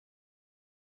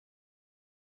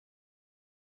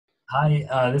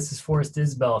Hi, this is Forrest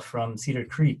Isbell from Cedar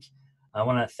Creek. I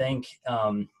want to thank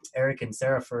Eric and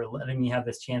Sarah for letting me have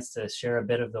this chance to share a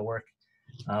bit of the work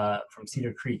from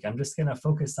Cedar Creek. I'm just going to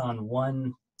focus on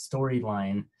one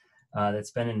storyline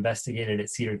that's been investigated at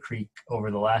Cedar Creek over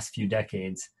the last few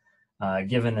decades,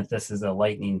 given that this is a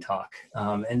lightning talk.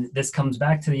 And this comes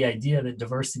back to the idea that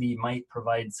diversity might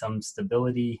provide some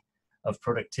stability of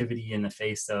productivity in the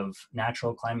face of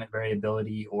natural climate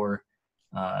variability or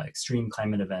extreme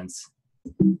climate events.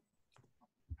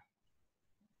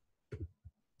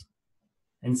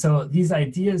 And so these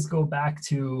ideas go back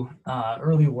to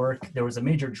early work. There was a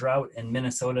major drought in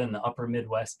Minnesota in the upper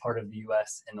Midwest part of the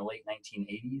US in the late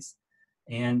 1980s.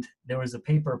 And there was a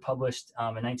paper published in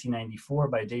 1994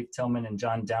 by Dave Tillman and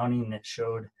John Downing that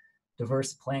showed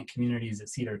diverse plant communities at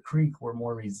Cedar Creek were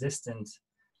more resistant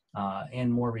and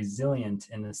more resilient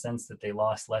in the sense that they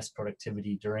lost less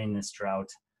productivity during this drought,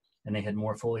 and they had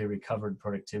more fully recovered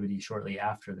productivity shortly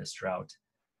after this drought.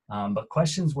 But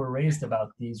questions were raised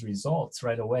about these results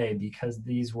right away because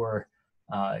these were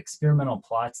experimental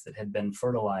plots that had been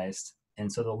fertilized.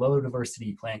 And so the low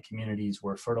diversity plant communities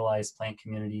were fertilized plant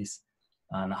communities,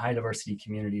 and the high diversity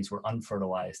communities were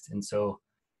unfertilized. And so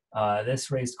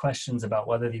this raised questions about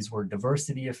whether these were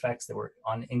diversity effects that were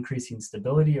on increasing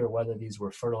stability or whether these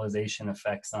were fertilization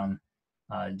effects on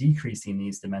decreasing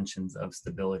these dimensions of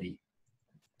stability.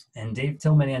 And Dave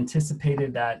Tillman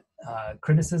anticipated that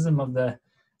criticism of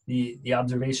the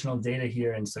observational data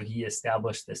here, and so he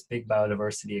established this big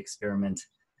biodiversity experiment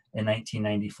in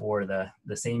 1994,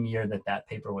 the same year that that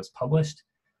paper was published.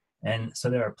 And so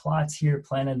there are plots here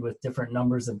planted with different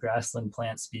numbers of grassland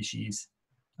plant species,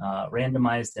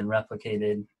 randomized and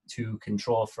replicated to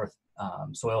control for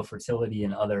soil fertility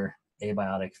and other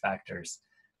abiotic factors.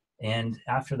 And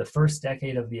after the first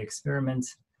decade of the experiment,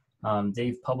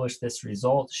 Dave published this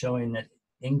result showing that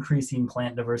increasing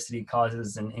plant diversity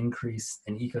causes an increase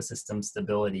in ecosystem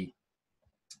stability.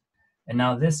 And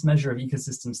now this measure of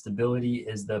ecosystem stability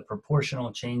is the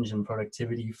proportional change in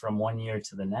productivity from one year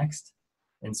to the next.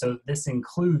 And so this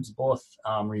includes both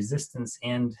resistance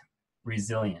and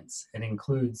resilience. It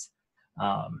includes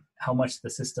how much the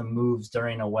system moves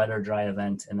during a wet or dry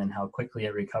event and then how quickly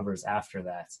it recovers after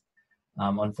that.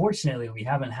 Unfortunately, we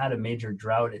haven't had a major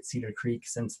drought at Cedar Creek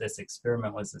since this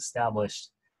experiment was established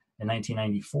in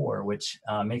 1994, which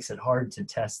makes it hard to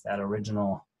test that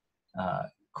original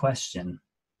question.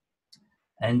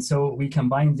 And so we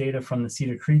combined data from the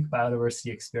Cedar Creek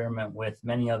biodiversity experiment with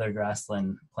many other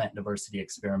grassland plant diversity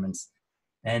experiments.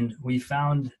 And we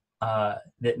found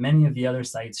that many of the other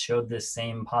sites showed this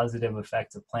same positive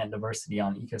effect of plant diversity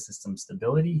on ecosystem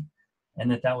stability, and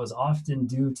that was often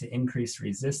due to increased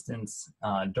resistance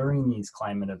during these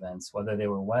climate events, whether they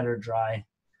were wet or dry,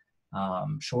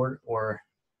 short or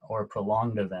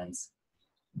prolonged events.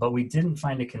 But we didn't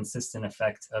find a consistent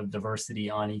effect of diversity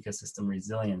on ecosystem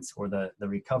resilience or the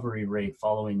recovery rate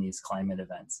following these climate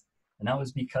events. And that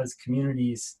was because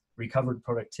communities recovered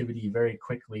productivity very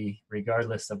quickly,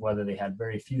 regardless of whether they had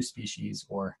very few species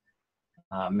or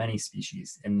many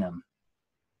species in them.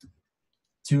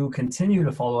 To continue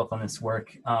to follow up on this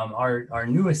work, our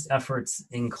newest efforts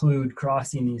include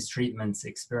crossing these treatments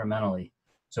experimentally.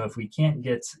 So if we can't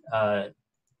get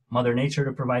Mother Nature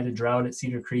to provide a drought at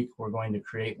Cedar Creek, we're going to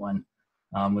create one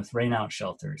with rainout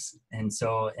shelters. And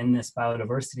so in this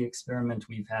biodiversity experiment,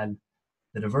 we've had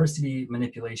the diversity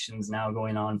manipulations now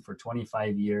going on for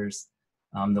 25 years.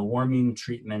 The warming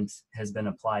treatment has been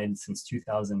applied since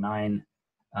 2009,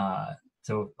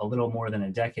 so a little more than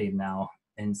a decade now.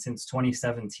 And since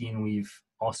 2017, we've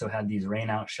also had these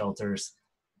rainout shelters,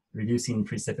 reducing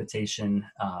precipitation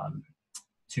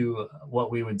to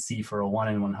what we would see for a 1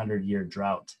 in 100 year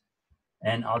drought.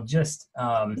 And I'll just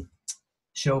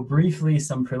show briefly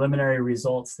some preliminary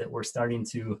results that we're starting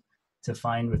to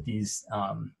find with these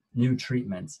new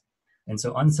treatments. And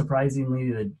so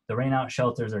unsurprisingly, the rainout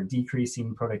shelters are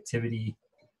decreasing productivity,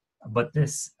 but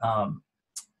this,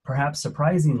 perhaps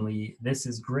surprisingly, this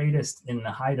is greatest in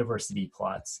the high diversity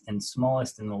plots and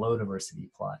smallest in the low diversity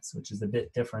plots, which is a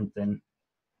bit different than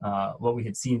what we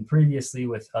had seen previously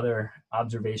with other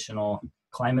observational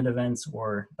climate events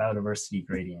or biodiversity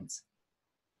gradients.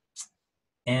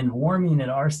 And warming at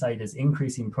our site is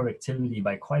increasing productivity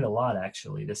by quite a lot,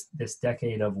 actually, this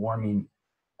decade of warming.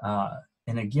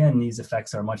 And again, these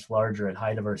effects are much larger at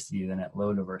high diversity than at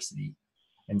low diversity.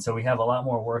 And so we have a lot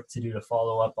more work to do to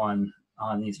follow up on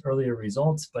these earlier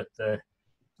results, but the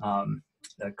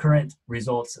current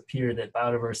results appear that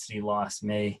biodiversity loss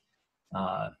may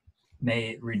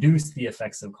reduce the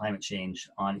effects of climate change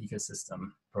on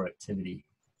ecosystem productivity.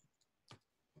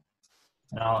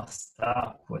 And I'll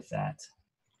stop with that.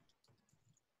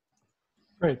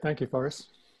 Great, thank you,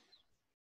 Forrest.